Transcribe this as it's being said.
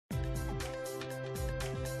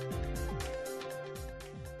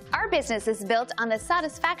Our business is built on the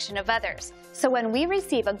satisfaction of others. So when we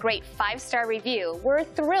receive a great 5-star review, we're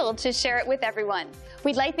thrilled to share it with everyone.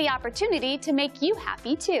 We'd like the opportunity to make you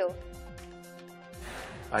happy too.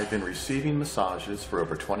 I've been receiving massages for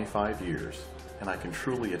over 25 years, and I can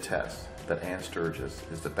truly attest that Ann Sturgis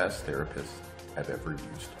is the best therapist I've ever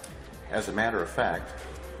used. As a matter of fact,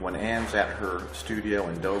 when Ann's at her studio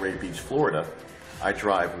in Delray Beach, Florida, I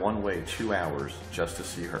drive one way 2 hours just to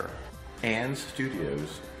see her. Ann's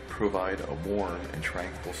studios provide a warm and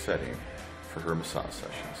tranquil setting for her massage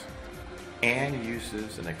sessions. Ann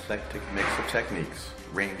uses an eclectic mix of techniques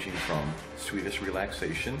ranging from Swedish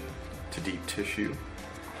relaxation to deep tissue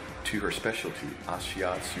to her specialty,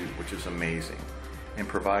 Ashiatsu, which is amazing and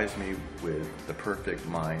provides me with the perfect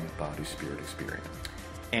mind, body, spirit experience.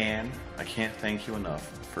 Ann, I can't thank you enough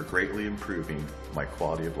for greatly improving my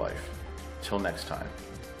quality of life. Till next time.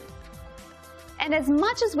 And as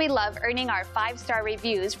much as we love earning our 5-star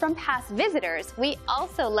reviews from past visitors, we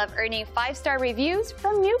also love earning 5-star reviews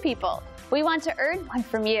from new people. We want to earn one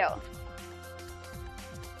from you.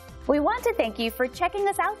 We want to thank you for checking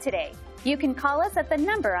us out today. You can call us at the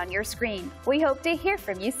number on your screen. We hope to hear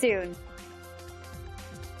from you soon.